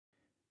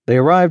They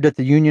arrived at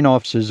the union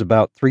offices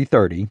about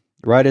 3:30,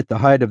 right at the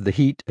height of the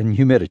heat and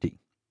humidity.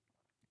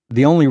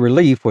 The only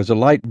relief was a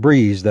light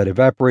breeze that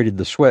evaporated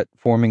the sweat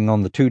forming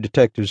on the two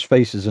detectives'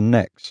 faces and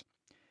necks.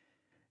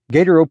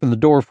 Gator opened the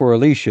door for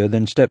Alicia,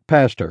 then stepped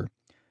past her.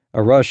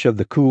 A rush of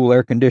the cool,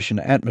 air-conditioned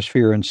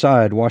atmosphere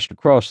inside washed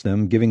across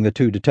them, giving the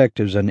two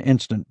detectives an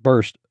instant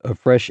burst of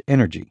fresh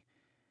energy.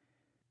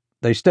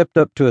 They stepped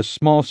up to a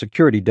small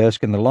security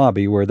desk in the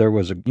lobby where there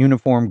was a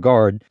uniformed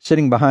guard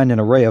sitting behind an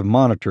array of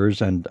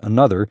monitors and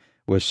another,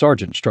 with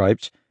sergeant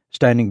stripes,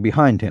 standing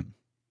behind him.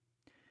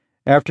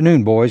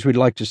 "Afternoon, boys. We'd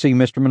like to see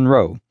Mr.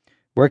 Monroe.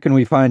 Where can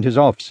we find his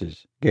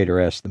offices?" Gator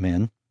asked the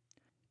men.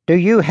 "Do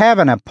you have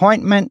an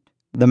appointment?"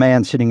 the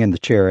man sitting in the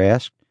chair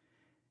asked.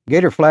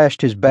 Gator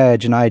flashed his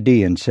badge and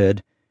ID and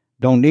said,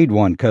 "Don't need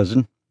one,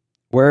 cousin.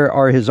 Where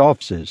are his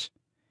offices?"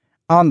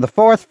 "On the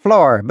 4th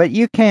floor, but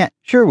you can't—"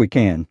 "Sure we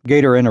can,"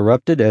 Gator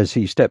interrupted as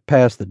he stepped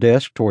past the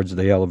desk towards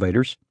the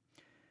elevators.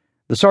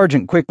 The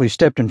sergeant quickly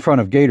stepped in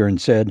front of Gator and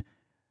said,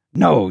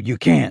 "No, you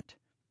can't.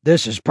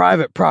 This is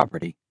private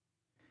property."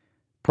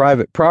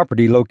 "Private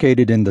property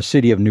located in the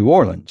city of New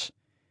Orleans."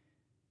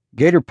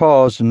 Gator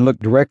paused and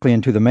looked directly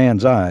into the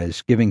man's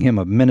eyes, giving him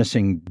a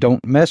menacing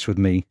 "don't mess with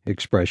me"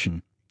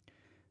 expression.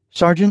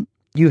 "Sergeant,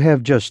 you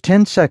have just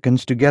 10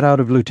 seconds to get out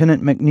of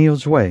Lieutenant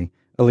McNeil's way,"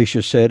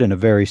 Alicia said in a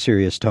very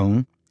serious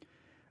tone,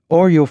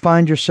 "or you'll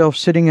find yourself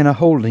sitting in a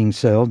holding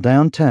cell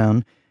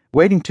downtown,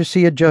 waiting to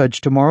see a judge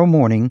tomorrow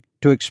morning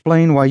to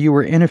explain why you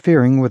were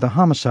interfering with a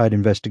homicide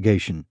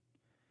investigation."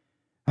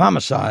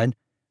 "Homicide?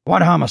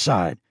 What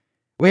homicide?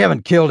 We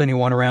haven't killed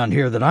anyone around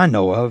here that I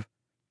know of."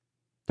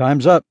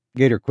 "Time's up,"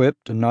 Gator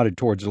quipped and nodded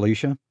towards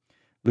Alicia.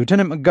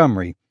 "Lieutenant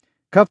Montgomery,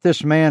 cuff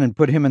this man and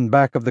put him in the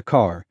back of the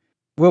car.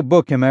 We'll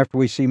book him after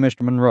we see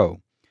Mr.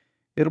 Monroe.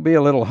 It'll be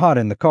a little hot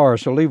in the car,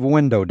 so leave a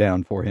window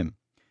down for him.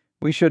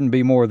 We shouldn't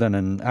be more than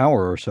an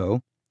hour or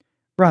so."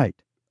 "Right,"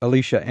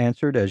 Alicia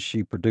answered as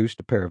she produced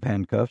a pair of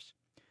handcuffs.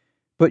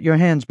 "Put your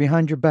hands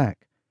behind your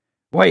back."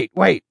 Wait!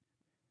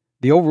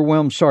 The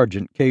overwhelmed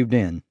sergeant caved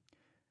in.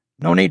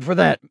 "No need for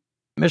that.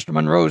 Mr.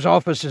 Monroe's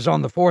office is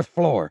on the 4th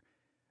floor.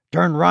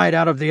 Turn right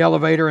out of the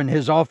elevator and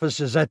his office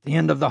is at the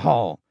end of the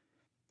hall.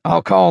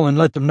 I'll call and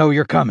let them know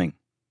you're coming."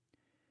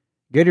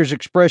 Gator's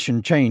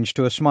expression changed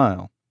to a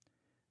smile.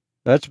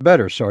 "That's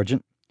better,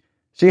 Sergeant.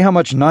 See how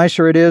much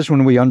nicer it is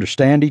when we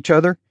understand each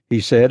other?" he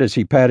said as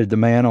he patted the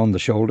man on the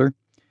shoulder.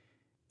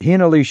 He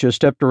and Alicia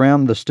stepped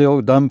around the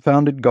still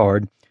dumbfounded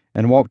guard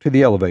and walked to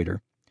the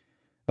elevator.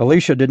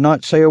 Alicia did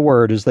not say a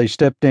word as they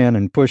stepped in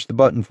and pushed the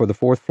button for the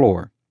 4th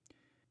floor.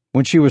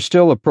 When she was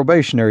still a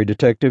probationary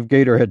detective,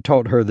 Gator had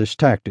taught her this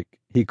tactic.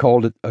 He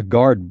called it a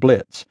guard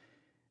blitz,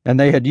 and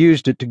they had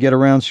used it to get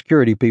around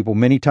security people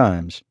many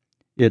times.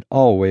 It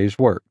always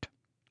worked.